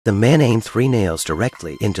The man aimed 3 nails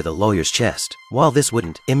directly into the lawyer's chest. While this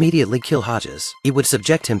wouldn't immediately kill Hodges, it would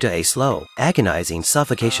subject him to a slow, agonizing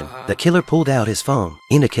suffocation. The killer pulled out his phone,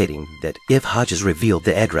 indicating that if Hodges revealed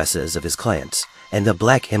the addresses of his clients and the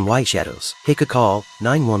black and white shadows, he could call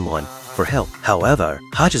 911 for help. However,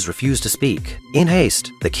 Hodges refused to speak. In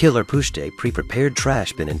haste, the killer pushed a pre-prepared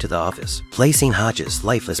trash bin into the office, placing Hodges'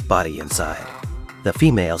 lifeless body inside. The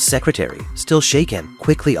female secretary, still shaken,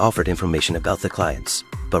 quickly offered information about the clients,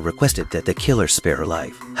 but requested that the killer spare her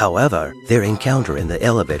life. However, their encounter in the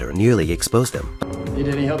elevator nearly exposed them. Need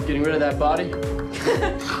any help getting rid of that body?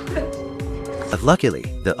 But luckily,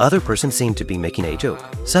 the other person seemed to be making a joke.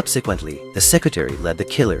 Subsequently, the secretary led the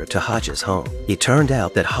killer to Hodges' home. It turned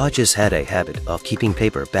out that Hodges had a habit of keeping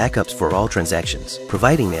paper backups for all transactions,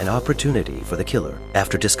 providing an opportunity for the killer.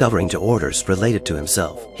 After discovering the orders related to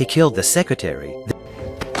himself, he killed the secretary.